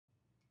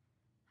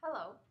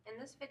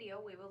this video,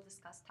 we will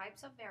discuss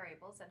types of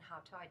variables and how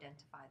to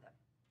identify them.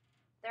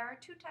 There are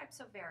two types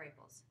of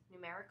variables,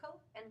 numerical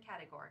and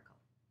categorical.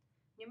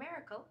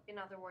 Numerical, in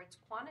other words,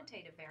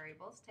 quantitative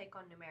variables, take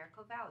on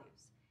numerical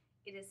values.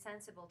 It is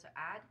sensible to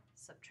add,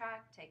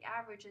 subtract, take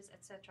averages,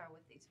 etc.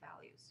 with these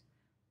values.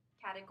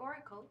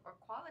 Categorical, or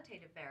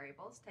qualitative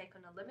variables, take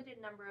on a limited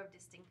number of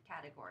distinct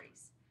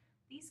categories.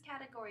 These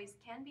categories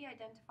can be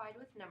identified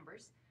with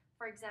numbers.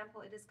 For example,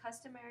 it is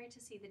customary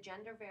to see the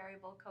gender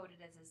variable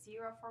coded as a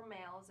 0 for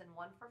males and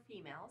 1 for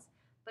females,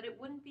 but it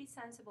wouldn't be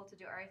sensible to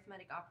do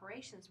arithmetic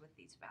operations with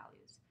these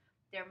values.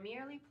 They're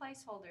merely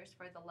placeholders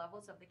for the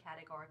levels of the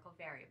categorical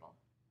variable.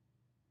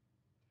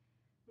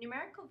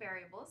 Numerical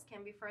variables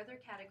can be further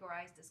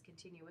categorized as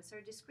continuous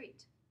or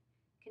discrete.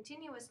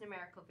 Continuous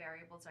numerical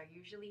variables are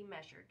usually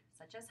measured,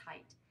 such as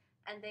height,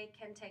 and they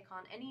can take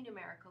on any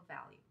numerical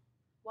value.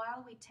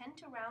 While we tend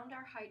to round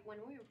our height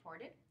when we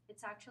report it,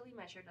 it's actually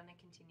measured on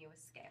a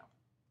continuous scale.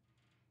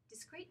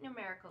 Discrete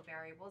numerical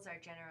variables are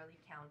generally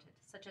counted,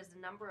 such as the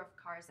number of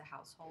cars a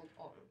household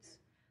owns.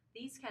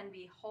 These can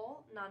be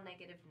whole,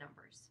 non-negative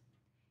numbers.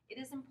 It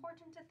is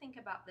important to think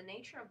about the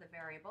nature of the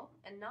variable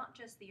and not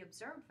just the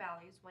observed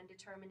values when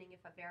determining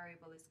if a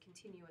variable is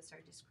continuous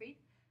or discrete,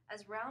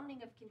 as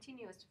rounding of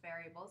continuous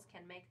variables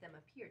can make them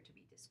appear to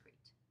be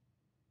discrete.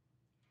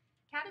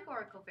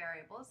 Categorical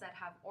variables that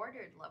have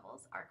ordered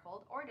levels are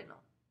called ordinal.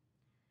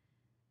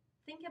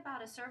 Think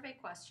about a survey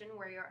question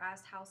where you're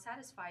asked how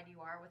satisfied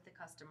you are with the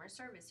customer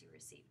service you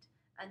received,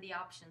 and the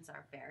options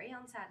are very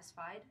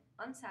unsatisfied,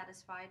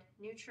 unsatisfied,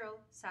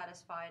 neutral,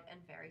 satisfied, and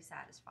very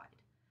satisfied.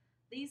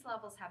 These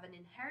levels have an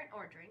inherent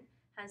ordering,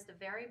 hence the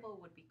variable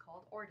would be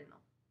called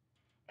ordinal.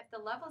 If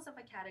the levels of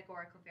a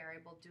categorical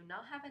variable do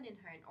not have an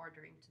inherent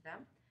ordering to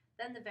them,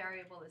 then the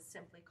variable is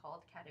simply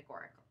called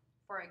categorical.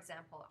 For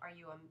example, are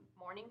you a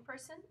morning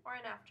person or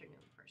an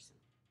afternoon person?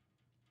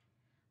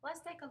 Let's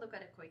take a look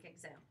at a quick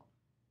example.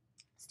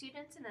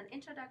 Students in an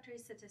introductory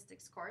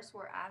statistics course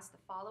were asked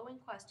the following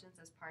questions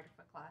as part of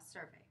a class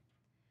survey.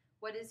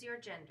 What is your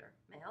gender,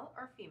 male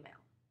or female?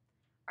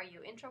 Are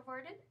you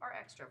introverted or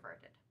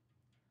extroverted?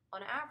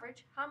 On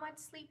average, how much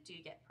sleep do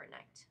you get per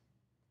night?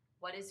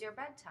 What is your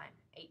bedtime,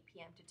 8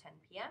 p.m. to 10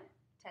 p.m.,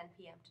 10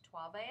 p.m. to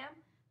 12 a.m.,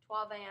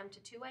 12 a.m. to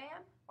 2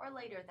 a.m., or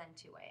later than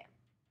 2 a.m.?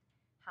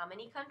 How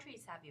many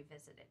countries have you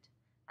visited?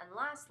 And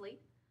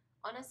lastly,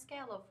 on a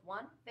scale of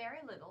 1,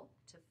 very little,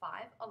 to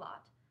 5, a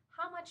lot,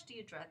 how much do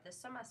you dread this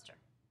semester?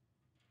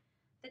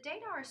 The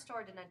data are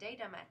stored in a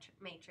data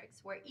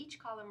matrix where each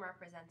column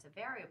represents a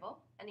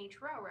variable and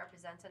each row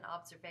represents an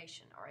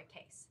observation or a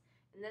case.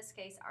 In this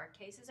case, our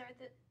cases are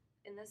the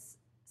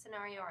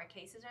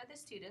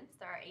students.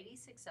 There are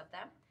 86 of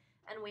them,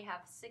 and we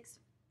have 6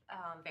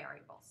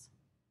 variables.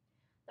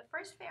 The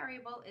first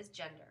variable is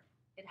gender.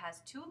 It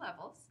has 2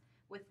 levels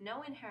with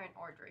no inherent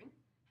ordering,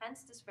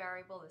 hence this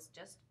variable is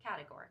just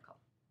categorical.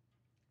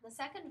 The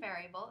second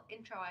variable,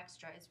 intro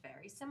extra, is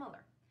very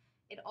similar.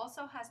 It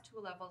also has 2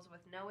 levels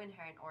with no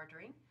inherent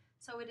ordering,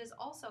 so it is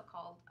also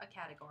called a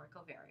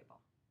categorical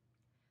variable.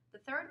 The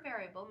third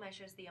variable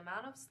measures the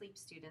amount of sleep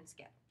students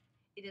get.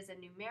 It is a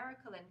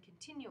numerical and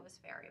continuous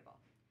variable.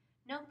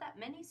 Note that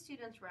many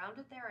students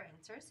rounded their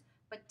answers,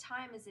 but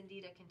time is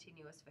indeed a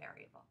continuous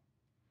variable.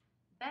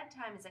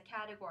 Bedtime is a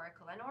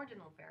categorical and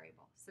ordinal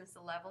variable, since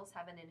the levels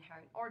have an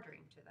inherent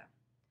ordering to them.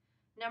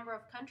 Number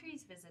of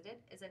countries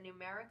visited is a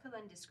numerical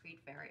and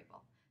discrete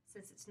variable,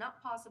 since it's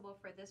not possible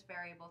for this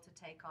variable to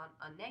take on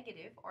a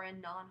negative or a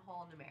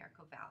non-whole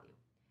numerical value.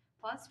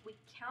 Plus, we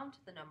count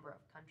the number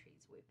of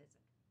countries we visit.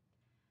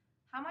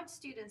 How much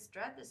students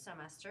dread this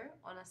semester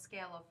on a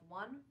scale of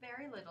 1,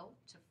 very little,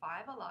 to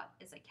 5, a lot,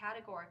 is a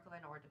categorical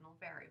and ordinal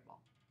variable.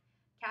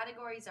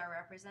 Categories are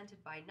represented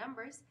by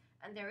numbers,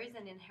 and there is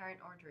an inherent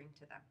ordering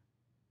to them.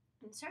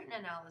 In certain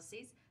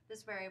analyses,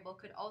 this variable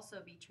could also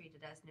be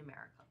treated as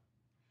numerical.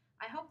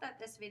 I hope that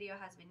this video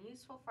has been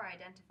useful for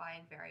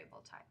identifying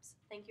variable types.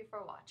 Thank you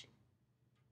for watching.